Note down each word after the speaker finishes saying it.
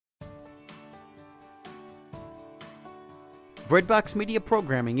Breadbox Media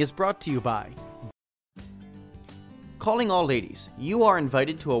programming is brought to you by Calling all ladies, you are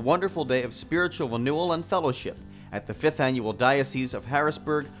invited to a wonderful day of spiritual renewal and fellowship at the 5th Annual Diocese of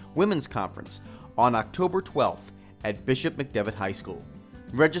Harrisburg Women's Conference on October 12th at Bishop McDevitt High School.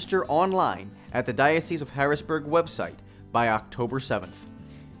 Register online at the Diocese of Harrisburg website by October 7th.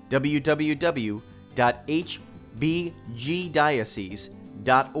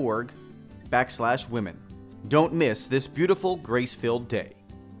 www.hbgdiocese.org/women. Don't miss this beautiful, grace-filled day.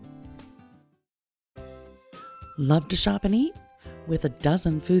 Love to shop and eat? With a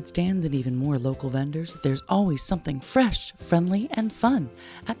dozen food stands and even more local vendors, there's always something fresh, friendly, and fun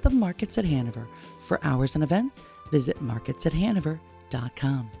at the Markets at Hanover. For hours and events, visit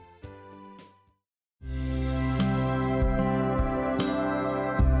marketsathanover.com.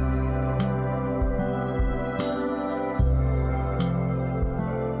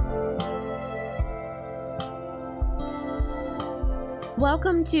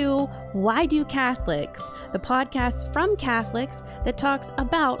 Welcome to Why Do Catholics, the podcast from Catholics that talks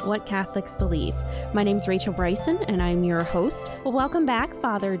about what Catholics believe. My name's Rachel Bryson, and I'm your host. Well, welcome back,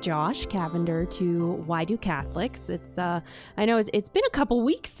 Father Josh Cavender, to Why Do Catholics. I know it's been a couple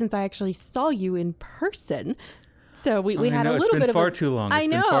weeks since I actually saw you in person. So we had a little bit of It's been far too long. I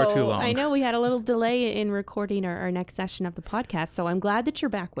know we had a little delay in recording our next session of the podcast. So I'm glad that you're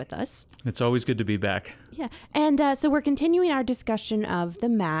back with us. It's always good to be back. Yeah. And so we're continuing our discussion of the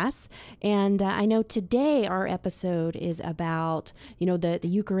Mass. And I know today our episode is about, the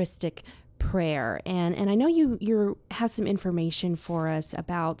Eucharistic prayer. And I know you have some information for us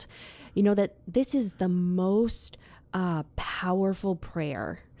about, that this is the most powerful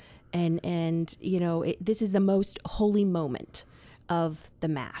prayer. And this is the most holy moment of the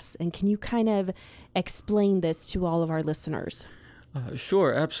Mass. And can you kind of explain this to all of our listeners?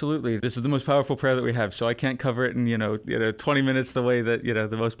 Sure, absolutely. This is the most powerful prayer that we have, so I can't cover it in 20 minutes the way that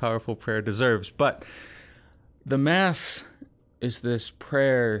the most powerful prayer deserves. But the Mass is this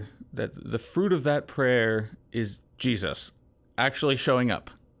prayer that the fruit of that prayer is Jesus actually showing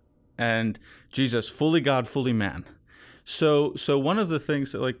up, and Jesus, fully God, fully man. So one of the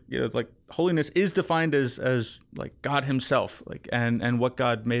things that holiness is defined as like God himself, and what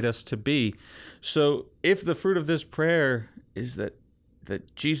God made us to be. So if the fruit of this prayer is that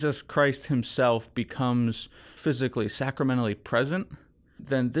Jesus Christ himself becomes physically, sacramentally present,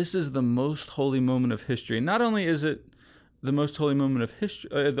 then this is the most holy moment of history. Not only is it the most holy moment of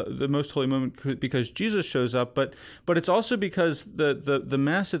history, the most holy moment because Jesus shows up, but it's also because the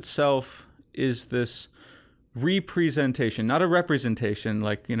Mass itself is this representation, not a representation,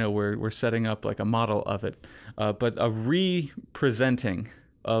 we're setting up like a model of it, but a representing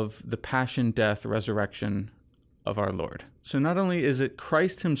of the passion, death, resurrection of our Lord. So not only is it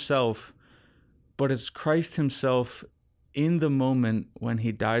Christ himself, but it's Christ himself in the moment when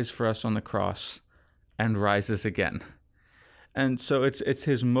he dies for us on the cross and rises again. And so it's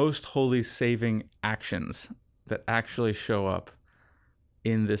his most holy saving actions that actually show up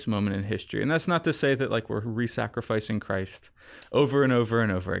in this moment in history. And that's not to say that we're re-sacrificing Christ over and over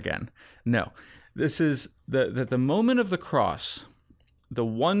and over again. No, this is the moment of the cross, the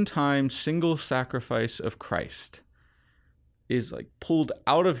one-time single sacrifice of Christ is pulled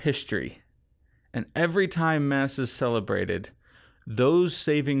out of history. And every time Mass is celebrated, those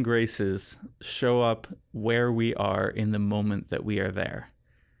saving graces show up where we are in the moment that we are there.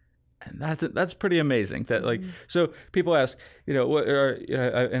 And that's pretty amazing. So people ask,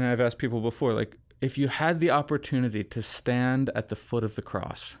 and I've asked people before, if you had the opportunity to stand at the foot of the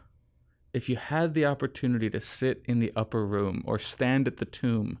cross, if you had the opportunity to sit in the upper room or stand at the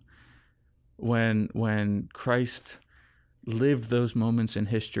tomb when Christ lived those moments in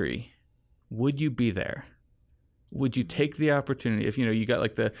history, would you be there? Would you take the opportunity if you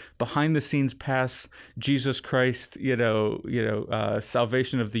got the behind the scenes pass Jesus Christ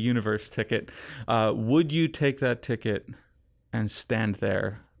salvation of the universe ticket? Would you take that ticket and stand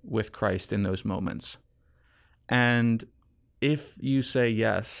there with Christ in those moments? And if you say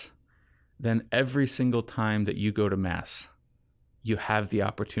yes, then every single time that you go to Mass, you have the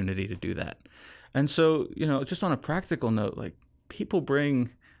opportunity to do that. And so just on a practical note, people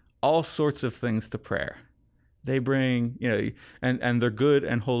bring all sorts of things to prayer. They bring, and they're good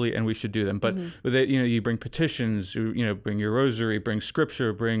and holy, and we should do them. But they, you bring petitions, bring your rosary, bring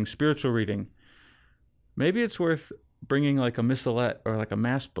scripture, bring spiritual reading. Maybe it's worth bringing a missalette or a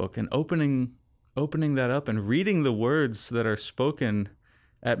Mass book and opening that up and reading the words that are spoken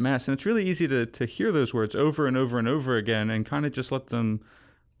at Mass. And it's really easy to hear those words over and over and over again and kind of just let them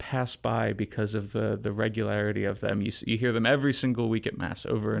pass by because of the regularity of them. You hear them every single week at Mass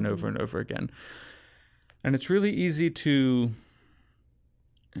over and over and over again. And it's really easy to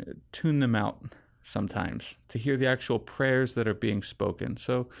tune them out sometimes, to hear the actual prayers that are being spoken.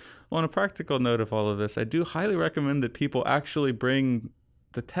 So on a practical note of all of this, I do highly recommend that people actually bring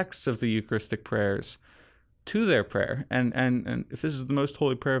the texts of the Eucharistic prayers to their prayer. And if this is the most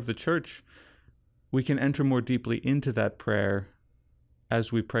holy prayer of the Church, we can enter more deeply into that prayer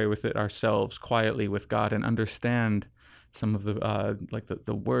as we pray with it ourselves, quietly with God, and understand some of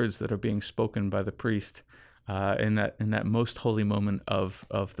the words that are being spoken by the priest in that most holy moment of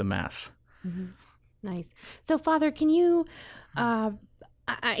the Mass. Mm-hmm. Nice. So, Father, can you,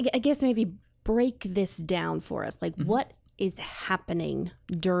 I guess maybe break this down for us? Like, what is happening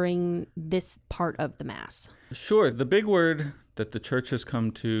during this part of the Mass? Sure. The big word that the Church has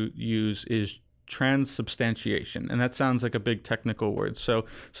come to use is transubstantiation, and that sounds like a big technical word. So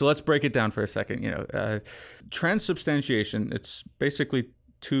let's break it down for a second. Transubstantiation, it's basically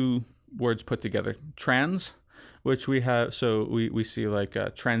two words put together. Trans, which we have, so we see like a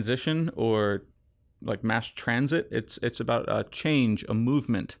transition or like mass transit. It's about a change, a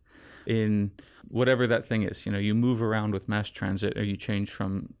movement in whatever that thing is. You move around with mass transit, or you change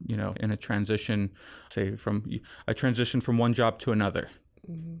from, in a transition, say I transition from one job to another.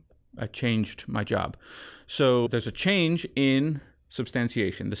 Mm-hmm. I changed my job. So there's a change in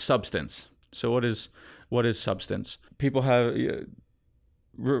substantiation, the substance. So what is substance? People have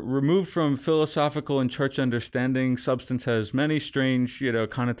removed from philosophical and church understanding, substance has many strange,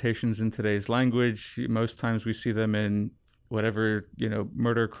 connotations in today's language. Most times we see them in whatever,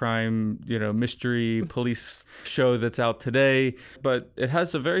 murder, crime, mystery, police show that's out today. But it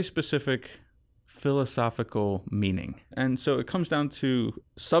has a very specific philosophical meaning. And so it comes down to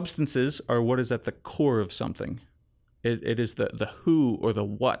substances are what is at the core of something. It is the who or the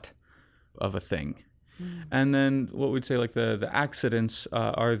what of a thing. And then what we'd say like the accidents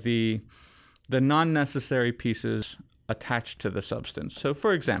are the non-necessary pieces attached to the substance. So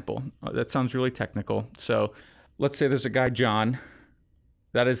for example, that sounds really technical. So let's say there's a guy, John,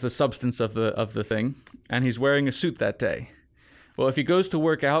 that is the substance of the thing, and he's wearing a suit that day. Well, if he goes to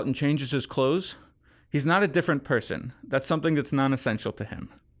work out and changes his clothes, he's not a different person. That's something that's non-essential to him,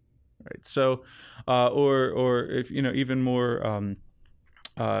 right? So, or if even more,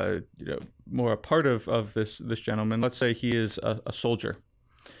 more a part of this gentleman. Let's say he is a soldier,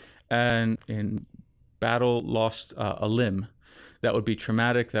 and in battle lost a limb. That would be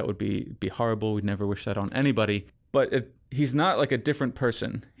traumatic. That would be horrible. We'd never wish that on anybody. But he's not like a different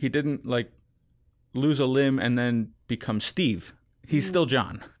person. He didn't like lose a limb and then become Steve. He's still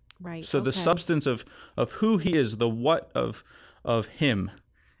John. Right. So the substance of who he is, the what of him,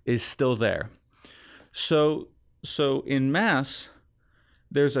 is still there. So in Mass,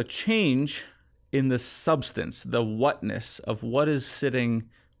 there's a change in the substance, the whatness of what is sitting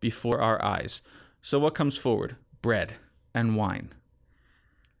before our eyes. So what comes forward? Bread and wine.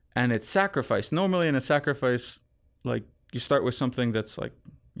 And it's sacrificed. Normally in a sacrifice, like you start with something that's like,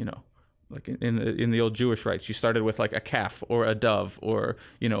 like in the old Jewish rites, you started with like a calf or a dove or,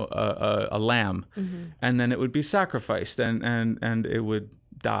 a lamb, and then it would be sacrificed and it would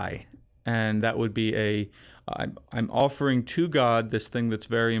die. And that would be I'm offering to God this thing that's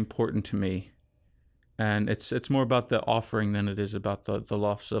very important to me. And it's more about the offering than it is about the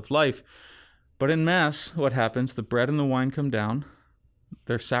loss of life. But in Mass, what happens? The bread and the wine come down.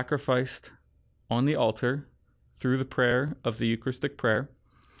 They're sacrificed on the altar through the prayer of the Eucharistic prayer.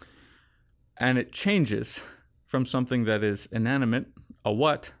 And it changes from something that is inanimate, a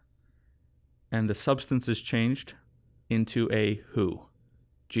what, and the substance is changed into a who,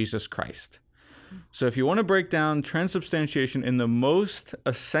 Jesus Christ. So if you want to break down transubstantiation in the most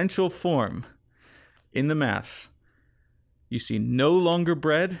essential form in the Mass, you see no longer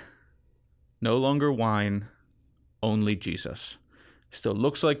bread, no longer wine, only Jesus. Still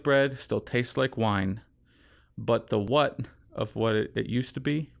looks like bread, still tastes like wine, but the what of what it used to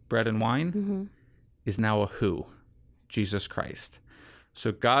be, bread and wine, is now a who, Jesus Christ.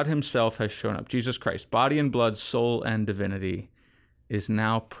 So God himself has shown up. Jesus Christ, body and blood, soul and divinity, is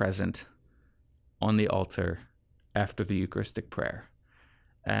now present on the altar after the Eucharistic prayer.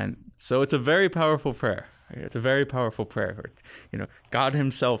 And so it's a very powerful prayer. It's a very powerful prayer. God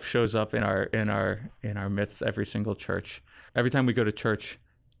himself shows up in our midst, every single church, every time we go to church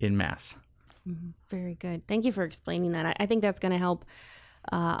in Mass. Very good. Thank you for explaining that. I think that's going to help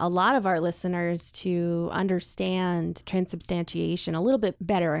a lot of our listeners to understand transubstantiation a little bit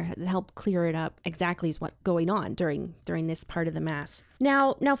better, help clear it up exactly what's going on during this part of the Mass.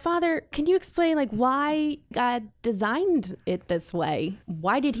 Now, Father, can you explain why God designed it this way?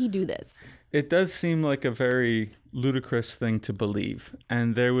 Why did he do this? It does seem like a very ludicrous thing to believe,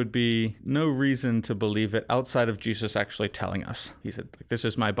 and there would be no reason to believe it outside of Jesus actually telling us. He said, this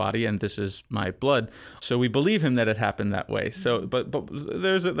is my body and this is my blood. So we believe him that it happened that way. So, but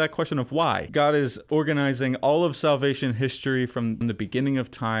there's that question of why. God is organizing all of salvation history from the beginning of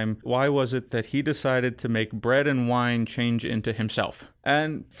time. Why was it that he decided to make bread and wine change into himself?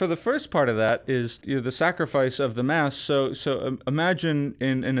 And for the first part of that is the sacrifice of the Mass. So imagine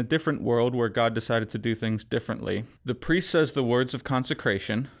in a different world where God decided to do things differently. The priest says the words of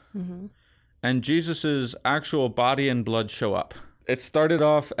consecration, and Jesus's actual body and blood show up. It started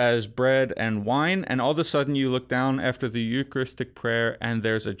off as bread and wine, and all of a sudden you look down after the Eucharistic prayer, and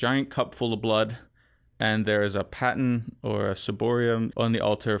there's a giant cup full of blood, and there is a paten or a ciborium on the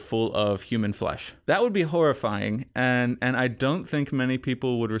altar full of human flesh. That would be horrifying, and I don't think many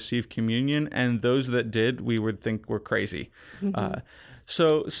people would receive communion, and those that did, we would think were crazy.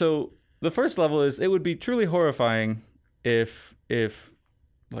 So the first level is it would be truly horrifying if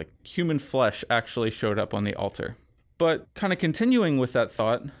like human flesh actually showed up on the altar. But kind of continuing with that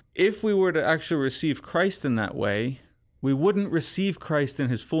thought, if we were to actually receive Christ in that way, we wouldn't receive Christ in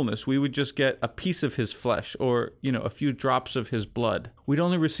his fullness. We would just get a piece of his flesh or, a few drops of his blood. We'd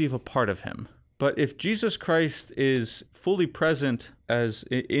only receive a part of him. But if Jesus Christ is fully present as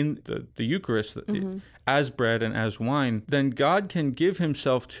in the Eucharist, as bread and as wine, then God can give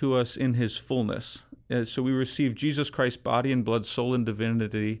himself to us in his fullness. So we receive Jesus Christ's body and blood, soul and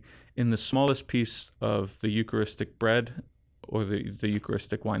divinity in the smallest piece of the Eucharistic bread or the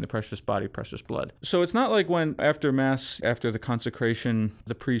Eucharistic wine, the precious body, precious blood. So it's not like when after Mass, after the consecration,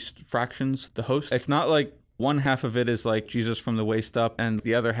 the priest fractions the host. It's not like one half of it is like Jesus from the waist up and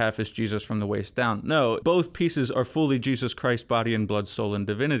the other half is Jesus from the waist down. No, both pieces are fully Jesus Christ, body and blood, soul and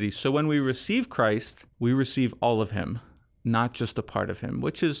divinity. So when we receive Christ, we receive all of him, not just a part of him,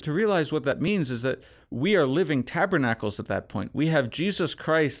 which is to realize what that means is that we are living tabernacles at that point. We have Jesus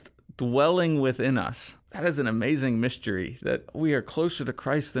Christ dwelling within us. That is an amazing mystery, that we are closer to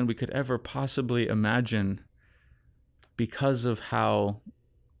Christ than we could ever possibly imagine because of how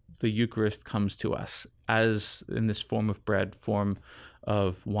the Eucharist comes to us as in this form of bread, form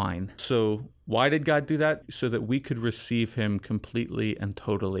of wine. So why did God do that? So that we could receive him completely and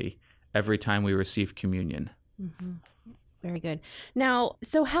totally every time we receive communion. Very good. Now,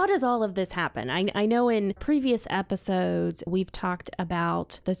 so how does all of this happen? I know in previous episodes, we've talked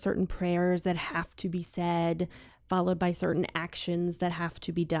about the certain prayers that have to be said, followed by certain actions that have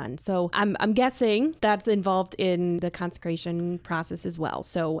to be done. So I'm guessing that's involved in the consecration process as well.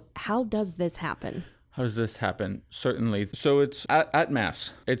 So how does this happen? How does this happen? Certainly. So it's at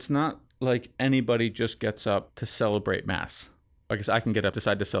Mass. It's not like anybody just gets up to celebrate Mass. I guess I can get up,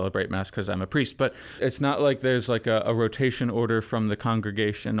 decide to celebrate Mass because I'm a priest, but it's not like there's like a rotation order from the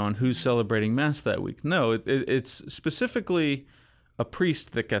congregation on who's celebrating Mass that week. No, it's specifically a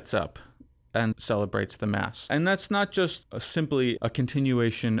priest that gets up and celebrates the Mass. And that's not just simply a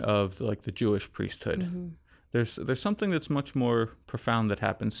continuation of like the Jewish priesthood. There's something that's much more profound that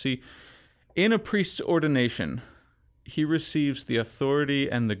happens. See, in a priest's ordination, he receives the authority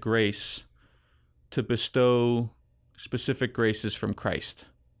and the grace to bestow specific graces from Christ.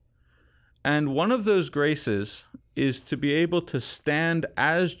 And one of those graces is to be able to stand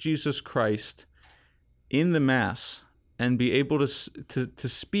as Jesus Christ in the Mass and be able to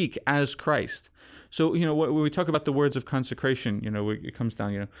speak as Christ. So, when we talk about the words of consecration, it comes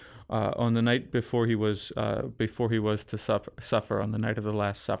down, on the night before he was to suffer, on the night of the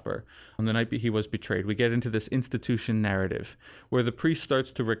Last Supper, on the night he was betrayed, we get into this institution narrative where the priest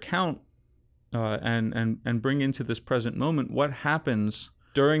starts to recount and bring into this present moment what happens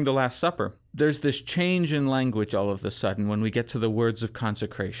during the Last Supper. There's this change in language all of a sudden when we get to the words of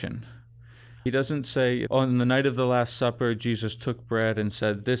consecration. He doesn't say, on the night of the Last Supper, Jesus took bread and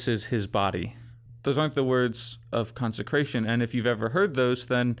said, this is his body. Those aren't the words of consecration, and if you've ever heard those,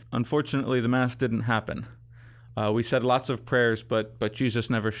 then unfortunately the Mass didn't happen. We said lots of prayers, but Jesus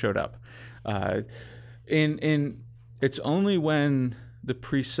never showed up. It's only when the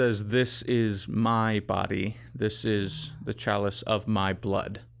priest says, this is my body, this is the chalice of my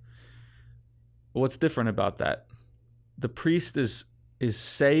blood. What's different about that? The priest is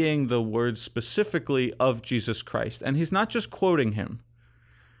saying the words specifically of Jesus Christ, and he's not just quoting him.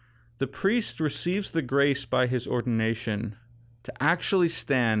 The priest receives the grace by his ordination to actually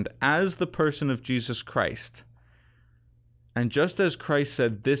stand as the person of Jesus Christ. And just as Christ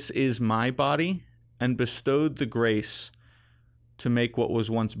said, this is my body, and bestowed the grace to make what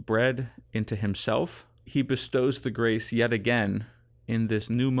was once bread into himself, he bestows the grace yet again in this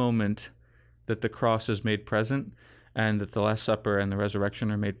new moment that the cross is made present. and that the Last Supper and the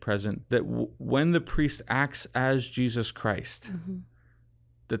resurrection are made present, that when the priest acts as Jesus Christ,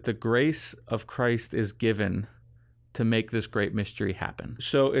 that the grace of Christ is given to make this great mystery happen.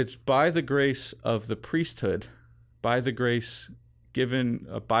 So it's by the grace of the priesthood, by the grace given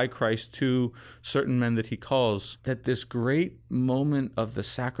by Christ to certain men that he calls, that this great moment of the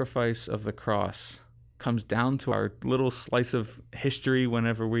sacrifice of the cross comes down to our little slice of history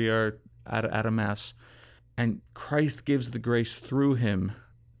whenever we are at a Mass. And Christ gives the grace through him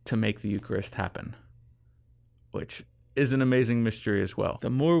to make the Eucharist happen, which is an amazing mystery as well. The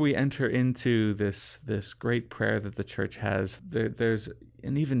more we enter into this great prayer that the Church has, there's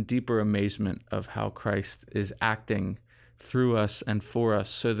an even deeper amazement of how Christ is acting through us and for us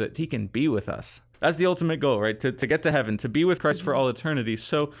so that he can be with us. That's the ultimate goal, right? To get to heaven, to be with Christ for all eternity.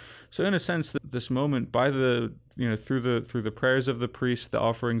 So in a sense, this moment, by the through the prayers of the priest, the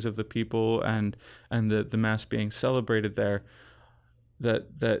offerings of the people, and the Mass being celebrated there,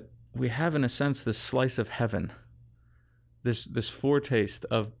 that we have in a sense this slice of heaven, this foretaste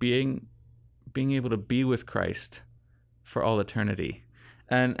of being able to be with Christ for all eternity,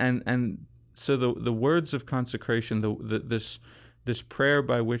 and so the words of consecration, this prayer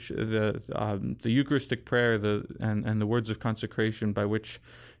by which the Eucharistic prayer, and the words of consecration by which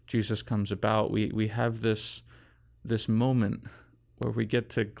Jesus comes about, we have this moment where we get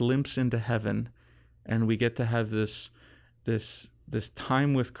to glimpse into heaven, and we get to have this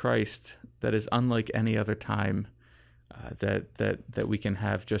time with Christ that is unlike any other time that we can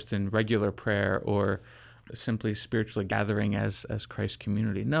have just in regular prayer or simply spiritually gathering as Christ's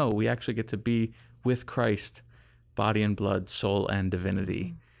community. No, we actually get to be with Christ, body and blood, soul and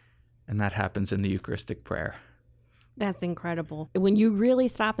divinity. And that happens in the Eucharistic prayer. That's incredible. When you really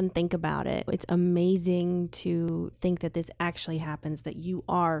stop and think about it, it's amazing to think that this actually happens, that you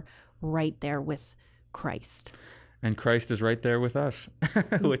are right there with Christ. And Christ is right there with us,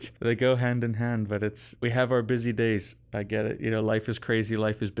 which they go hand in hand, but we have our busy days. I get it. Life is crazy,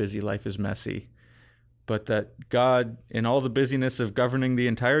 life is busy, life is messy. But that God, in all the busyness of governing the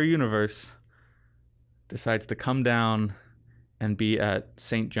entire universe, decides to come down and be at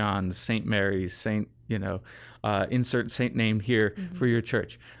St. John's, St. Mary's, insert saint name here for your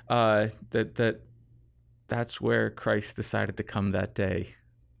church. That's where Christ decided to come that day,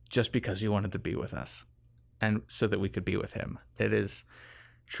 just because he wanted to be with us, and so that we could be with him. It is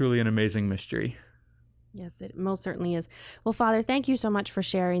truly an amazing mystery. Yes, it most certainly is. Well, Father, thank you so much for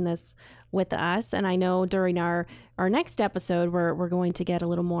sharing this with us. And I know during our next episode, we're going to get a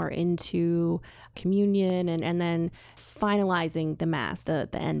little more into communion and then finalizing the Mass, the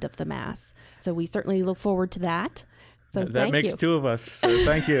end of the Mass. So we certainly look forward to that. So that makes two of us. So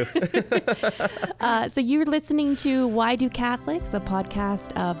thank you. So you're listening to Why Do Catholics, a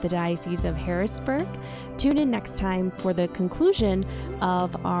podcast of the Diocese of Harrisburg. Tune in next time for the conclusion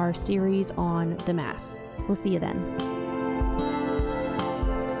of our series on the Mass. We'll see you then.